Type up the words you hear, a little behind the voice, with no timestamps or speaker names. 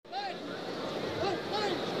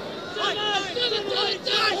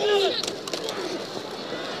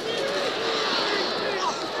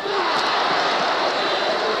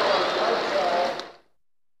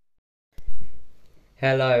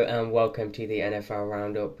Hello and welcome to the NFL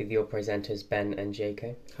Roundup with your presenters Ben and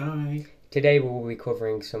JK. Hi. Today we'll be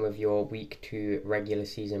covering some of your Week 2 regular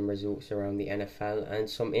season results around the NFL and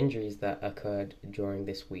some injuries that occurred during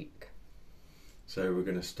this week. So we're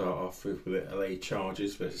going to start off with the LA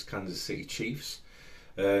Chargers versus Kansas City Chiefs.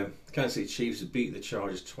 Kansas City Chiefs beat the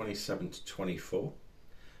Chargers 27-24.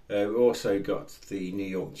 We also got the New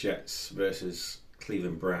York Jets versus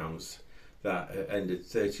Cleveland Browns. That ended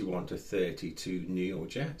 31-30 to New York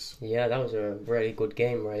Jets. Yeah, that was a really good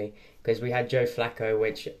game, really, because we had Joe Flacco,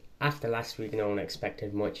 which after last week no one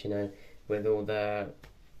expected much, with all the...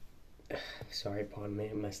 Sorry, pardon me,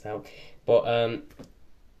 I messed up. But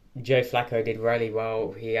Joe Flacco did really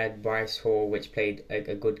well. He had Bryce Hall, which played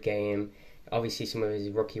a good game. Obviously, some of his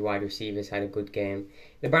rookie wide receivers had a good game.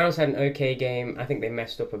 The Browns had an okay game. I think they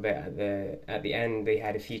messed up a bit at the end. They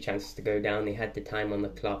had a few chances to go down. They had the time on the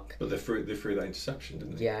clock. But they threw that interception,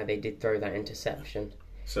 didn't they? Yeah, they did throw that interception.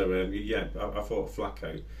 So, I thought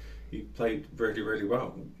Flacco, he played really, really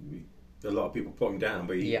well. A lot of people put him down,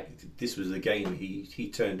 but this was the game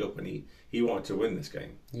he turned up and he wanted to win this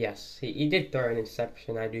game. Yes, he did throw an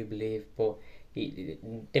interception, I do believe, but he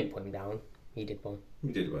didn't put him down. He did well.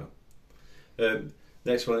 He did well.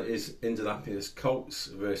 Next one is Indianapolis Colts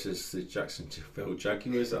versus the Jacksonville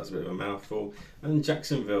Jaguars. That's a bit of a mouthful. And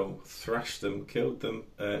Jacksonville thrashed them, killed them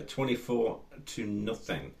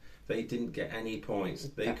 24-0. They didn't get any points.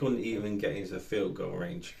 They couldn't even get into the field goal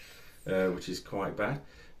range, which is quite bad.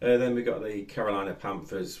 Then we got the Carolina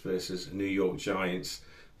Panthers versus New York Giants.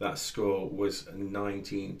 That score was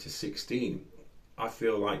 19-16. I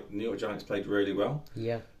feel like New York Giants played really well.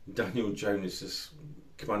 Yeah. Daniel Jones just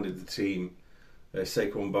commanded the team.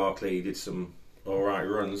 Saquon Barkley did some alright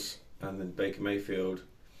runs, and then Baker Mayfield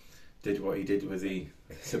did what he did with the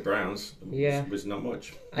Browns. Yeah. Was not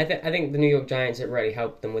much. I think the New York Giants, it really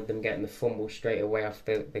helped them with them getting the fumble straight away off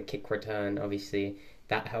the kick return. Obviously,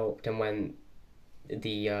 that helped. And when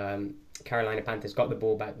the Carolina Panthers got the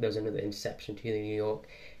ball back, there was another interception to the New York.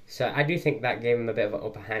 So I do think that gave them a bit of an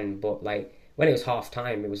upper hand. But when it was half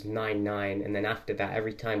time, it was 9-9, and then after that,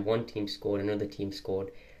 every time one team scored, another team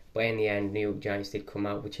scored. But in the end, New York Giants did come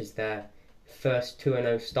out, which is their first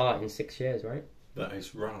 2-0 start in 6 years, right? That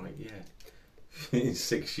is right, yeah. In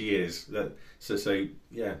 6 years.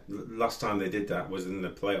 Last time they did that was in the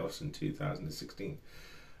playoffs in 2016.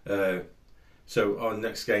 So our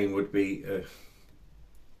next game would be...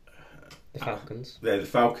 the Falcons. The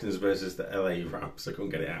Falcons versus the LA Rams. I couldn't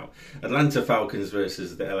get it out. Atlanta Falcons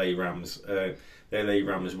versus the LA Rams. The LA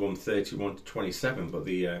Rams won 31-27, but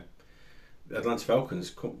the Atlanta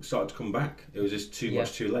Falcons started to come back. It was just too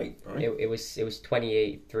much too late, right? It was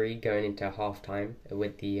 28-3 going into half time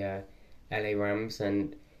with the LA Rams,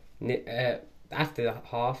 and after the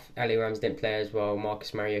half, LA Rams didn't play as well.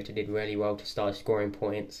 Marcus Mariota did really well to start scoring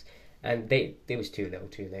points, and it was too little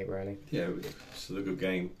too late, really. Yeah, it was still a good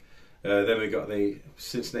game. Then we got the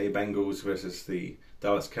Cincinnati Bengals versus the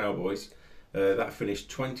Dallas Cowboys. That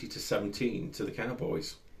finished 20-17 to the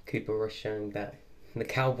Cowboys. Cooper Rush showing that the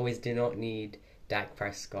Cowboys do not need Dak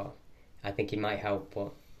Prescott. I think he might help,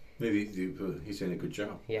 but maybe he's doing a good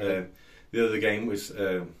job. Yeah. The other game was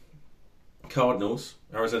Arizona Cardinals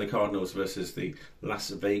versus the Las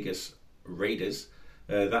Vegas Raiders.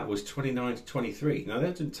 That was 29-23. Now they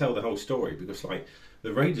didn't tell the whole story because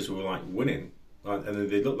the Raiders were winning, and then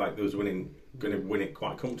they looked like they was going to win it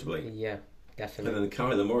quite comfortably. Yeah, definitely. And then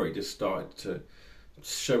Kyler Murray just started to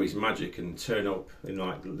show his magic and turn up in the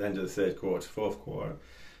end of the third quarter, fourth quarter,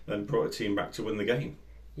 and brought a team back to win the game.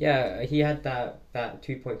 Yeah, he had that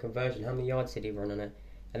 2-point conversion. How many yards did he run on it?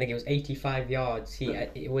 I think it was 85 yards. He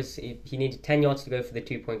needed 10 yards to go for the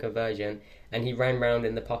 2-point conversion, and he ran round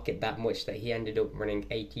in the pocket that much that he ended up running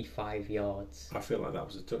 85 yards. I feel like that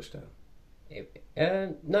was a touchdown.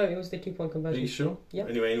 No, it was the 2-point conversion. Are you sure? Yeah.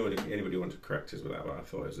 Anyway, anybody want to correct us with that? But I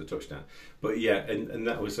thought it was a touchdown. But yeah, and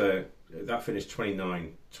that was that finished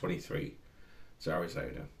 29-23 to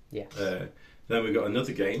Arizona. Yes. Then we got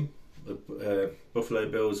another game, the Buffalo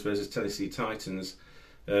Bills versus Tennessee Titans,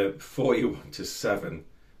 41-7.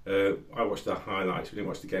 I watched the highlights. We didn't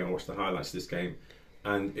watch the game. I watched the highlights of this game,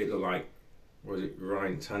 and it looked like, was it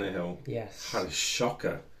Ryan Tannehill? Yes. Had a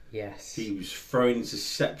shocker. Yes. He was throwing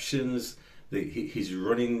interceptions. His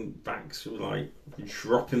running backs were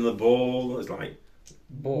dropping the ball. It's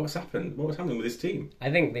what's happened? What was happening with this team?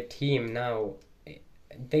 I think the team now,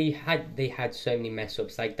 they had so many mess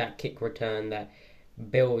ups, like that kick return that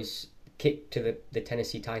Bills kick to the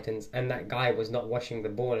Tennessee Titans, and that guy was not washing the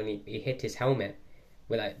ball, and he hit his helmet.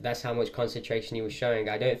 That's how much concentration he was showing.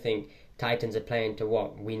 I don't think Titans are playing to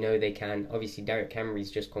what we know they can. Obviously, Derrick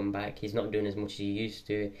Henry's just come back. He's not doing as much as he used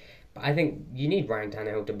to. But I think you need Ryan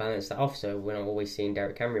Tannehill to balance that off, so we're not always seeing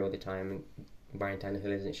Derrick Henry all the time, and Ryan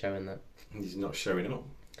Tannehill isn't showing that. He's not showing up.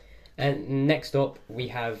 And next up, we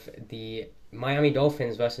have the Miami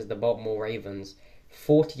Dolphins versus the Baltimore Ravens.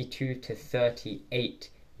 42-38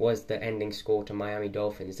 was the ending score to Miami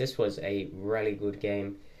Dolphins. This was a really good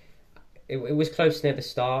game. It was close near the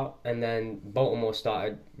start, and then Baltimore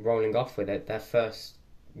started rolling off with it. Their first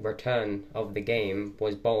return of the game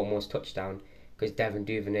was Baltimore's touchdown because Devin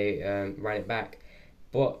Duvernay ran it back.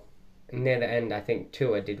 But near the end, I think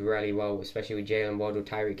Tua did really well, especially with Jalen Waddle,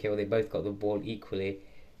 Tyreek Hill. They both got the ball equally.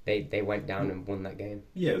 They went down and won that game.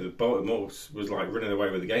 Yeah, the Baltimore was like running away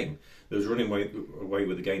with the game. They was running away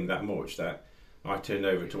with the game that much that I turned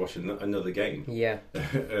over to watch another game. Yeah.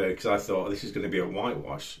 Because I thought this is going to be a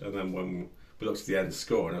whitewash, and then when we looked at the end of the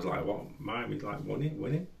score, and I was like, "What? Miami like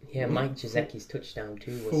winning?" Yeah, Mike Gesicki's touchdown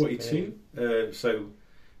too was 42. So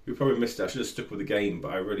we probably missed it. I should have stuck with the game,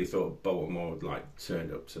 but I really thought Baltimore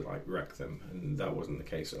turned up to wreck them, and that wasn't the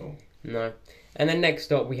case at all. No. And then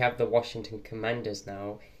next up, we have the Washington Commanders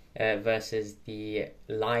now versus the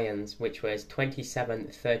Lions, which was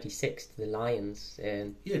 27-36 to the Lions.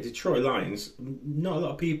 Yeah, Detroit Lions. Not a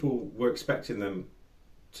lot of people were expecting them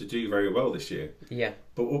to do very well this year. Yeah.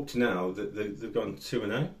 But up to now, they've gone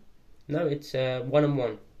 2-0. No, it's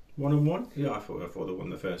 1-1. 1-1? Yeah, I thought they won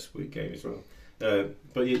the first week game as well. But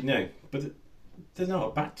they're not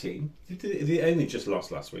a bad team. They only just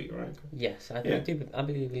lost last week, right? Yes, I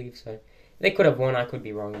believe so. They could have won. I could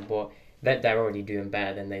be wrong, but they're already doing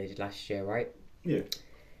better than they did last year, right? Yeah.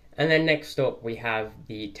 And then next up, we have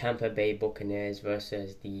the Tampa Bay Buccaneers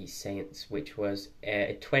versus the Saints, which was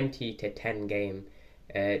a 20-10 game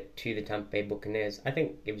to the Tampa Bay Buccaneers. I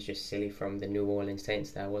think it was just silly from the New Orleans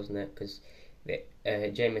Saints there, wasn't it? Because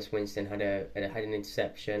Jameis Winston had an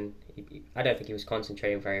interception. I don't think he was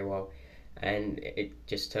concentrating very well, and it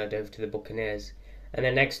just turned over to the Buccaneers. And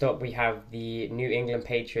then next up, we have the New England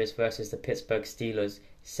Patriots versus the Pittsburgh Steelers,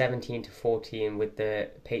 17-14, with the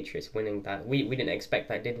Patriots winning that. We didn't expect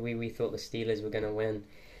that, did we? We thought the Steelers were going to win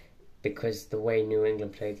because the way New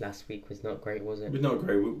England played last week was not great, was it? It was not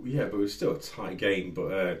great, yeah, but it was still a tight game.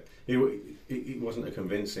 But it wasn't a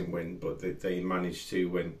convincing win, but they managed to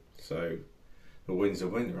win. So a win's a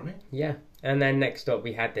win, right? Yeah. And then next up,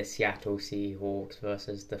 we had the Seattle Seahawks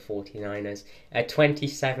versus the 49ers. A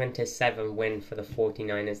 27-7 win for the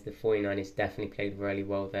 49ers. The 49ers definitely played really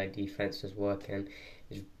well. Their defense was working.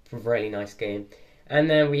 It was a really nice game. And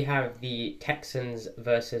then we have the Texans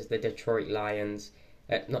versus the Detroit Lions.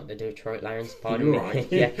 Not the Detroit Lions, pardon me.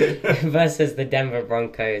 Right. Yeah, versus the Denver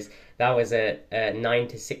Broncos. That was a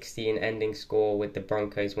 9-16 ending score, with the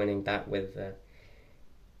Broncos winning that with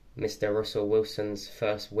Mr. Russell Wilson's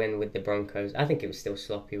first win with the Broncos. I think it was still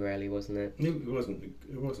sloppy, really, wasn't it? It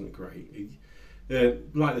wasn't great.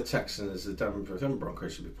 Like the Texans, the Denver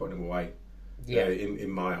Broncos should be putting them away. Yeah.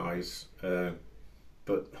 In my eyes,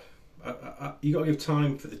 but you got to give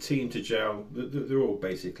time for the team to gel. They're all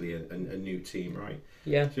basically a new team, right?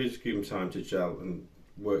 Yeah. So just give them time to gel and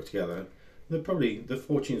work together. The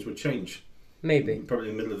fortunes would change. Maybe. Probably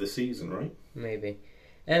in the middle of the season, right? Maybe.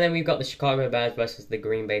 And then we've got the Chicago Bears versus the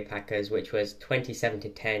Green Bay Packers, which was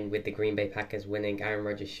 27-10, with the Green Bay Packers winning. Aaron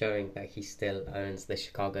Rodgers showing that he still owns the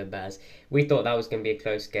Chicago Bears. We thought that was going to be a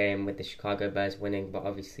close game with the Chicago Bears winning, but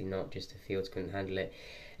obviously not. Just the Fields couldn't handle it.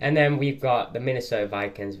 And then we've got the Minnesota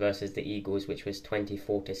Vikings versus the Eagles, which was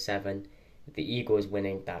 24-7. The Eagles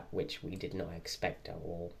winning that, which we did not expect at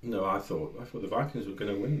all. No, I thought the Vikings were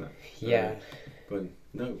going to win that. Yeah. But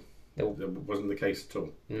no, that wasn't the case at all.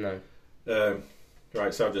 No.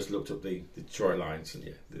 Right, so I've just looked up the Detroit Lions, and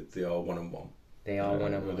yeah, they are 1-1. They are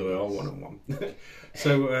 1-1. They are 1-1.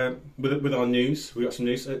 So with our news, we got some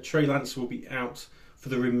news. Trey Lance will be out for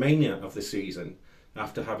the remainder of the season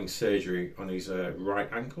after having surgery on his right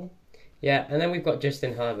ankle. Yeah, and then we've got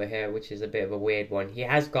Justin Herbert here, which is a bit of a weird one. He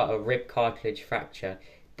has got a rib cartilage fracture,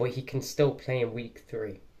 but he can still play in week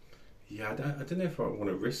 3. Yeah, I don't know if I want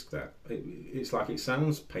to risk that. It's like it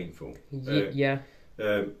sounds painful. Yeah.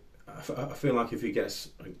 I feel like if he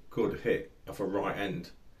gets a good hit off a right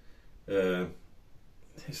end,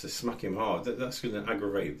 it's to smack him hard. That's going to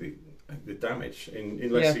aggravate the damage,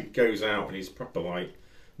 unless he goes out and he's proper like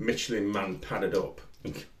Michelin man padded up.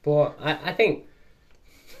 But I think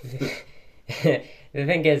the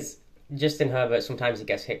thing is, Justin Herbert, sometimes he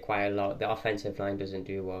gets hit quite a lot. The offensive line doesn't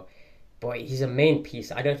do well. But he's a main piece.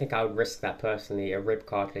 I don't think I would risk that personally. A rib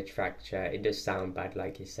cartilage fracture, it does sound bad,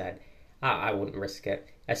 like you said. I wouldn't risk it.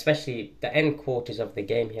 Especially the end quarters of the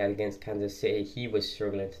game he had against Kansas City, he was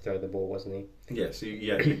struggling to throw the ball, wasn't he? Yeah, so he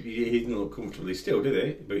didn't look comfortable. He still did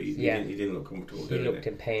it, but he didn't look comfortable. He looked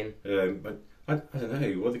in pain. But I don't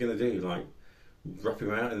know what they're going to do. Like wrap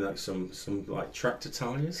him out in like some like tractor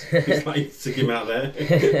tyres, just like stick him out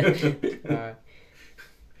there.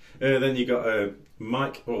 Then you got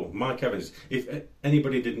Mike Evans. If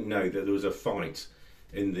anybody didn't know that there was a fight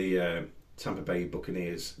in the Tampa Bay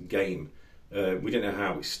Buccaneers game, we don't know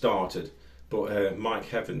how it started, but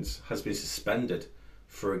Mike Evans has been suspended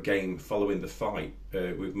for a game following the fight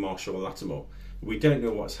with Marshall Lattimore. We don't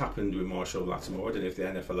know what's happened with Marshall Lattimore. I don't know if the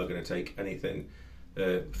NFL are going to take anything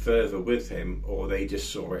further with him, or they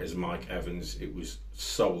just saw it as Mike Evans. It was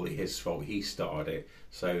solely his fault. He started it,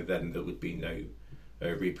 so then there would be no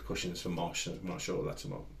repercussions for Marshall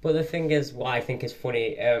Lattimore. But the thing is, what I think is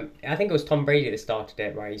funny, I think it was Tom Brady that started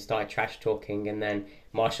it, right? He started trash talking, and then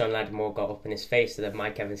Marshall Lattimore got up in his face, so that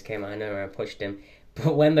Mike Evans came out of nowhere and pushed him.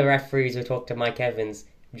 But when the referees were talking to Mike Evans,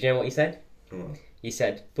 do you know what he said? Oh. He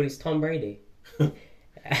said, "But it's Tom Brady."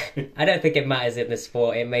 I don't think it matters in the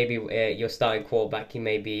sport. It may be your starting quarterback. He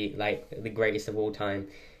may be like the greatest of all time.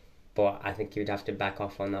 But I think you'd have to back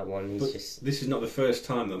off on that one. This is not the first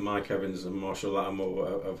time that Mike Evans and Marshall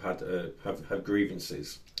Lattimore have had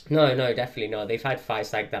grievances. No, definitely not. They've had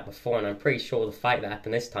fights like that before, and I'm pretty sure the fight that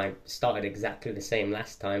happened this time started exactly the same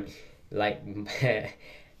last time. Like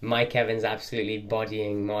Mike Evans absolutely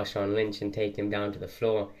bodying Marshawn Lynch and taking him down to the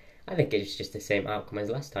floor. I think it's just the same outcome as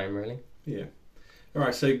last time, really. Yeah. All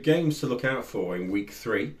right. So games to look out for in week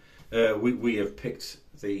 3. We have picked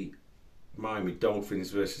the Miami Dolphins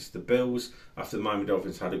versus the Bills. After the Miami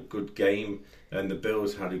Dolphins had a good game and the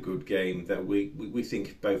Bills had a good game, that we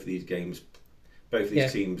think both of these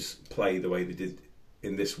teams play the way they did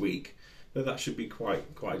in this week, that should be quite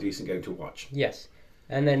a decent game to watch. Yes.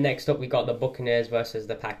 And then next up we got the Buccaneers versus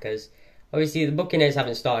the Packers. Obviously the Buccaneers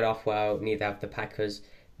haven't started off well, neither have the Packers,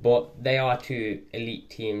 but they are two elite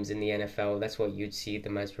teams in the NFL. That's what you'd see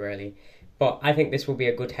them as, really. But I think this will be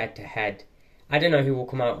a good head-to-head. I don't know who will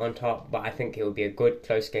come out on top, but I think it will be a good,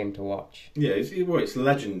 close game to watch. Yeah, it's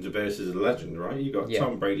legend versus legend, right? You got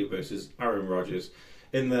Tom Brady versus Aaron Rodgers.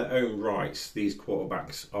 In their own rights, these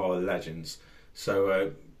quarterbacks are legends.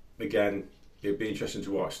 So, again, it'd be interesting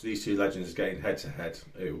to watch these two legends getting head-to-head.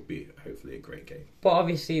 It will be, hopefully, a great game. But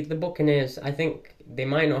obviously, the Buccaneers, I think they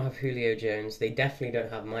might not have Julio Jones. They definitely don't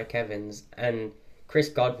have Mike Evans. And Chris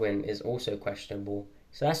Godwin is also questionable.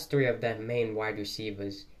 So that's 3 of their main wide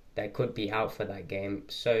receivers that could be out for that game.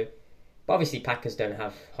 So, but obviously Packers don't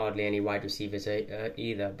have hardly any wide receivers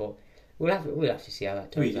either. But we'll have to see how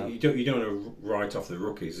that turns out. You don't want to write off the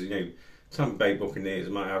rookies. You know, Tampa Bay Buccaneers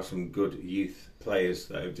might have some good youth players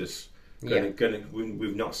that are just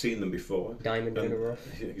we've not seen them before. Diamond in the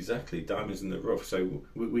rough. Exactly, diamonds in the rough. So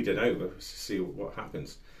we don't know. We'll see what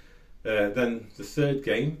happens. Then the third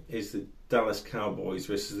game is the Dallas Cowboys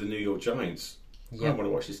versus the New York Giants. I want to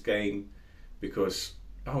watch this game because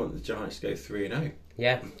I want the Giants to go 3-0.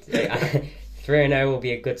 Yeah, 3-0 will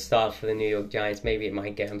be a good start for the New York Giants. Maybe it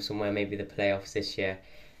might get them somewhere, maybe the playoffs this year.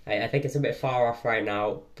 I think it's a bit far off right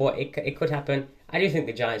now, but it could happen. I do think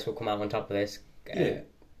the Giants will come out on top of this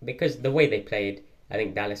because the way they played, I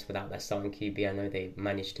think Dallas without their starting QB, I know they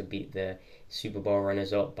managed to beat the Super Bowl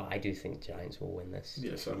runners-up, but I do think Giants will win this.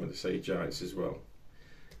 Yes, I'm going to say Giants as well.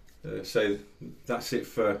 So that's it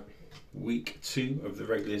for week 2 of the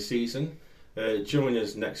regular season. Join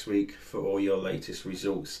us next week for all your latest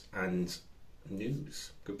results and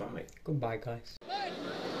news. Goodbye. Goodbye, guys.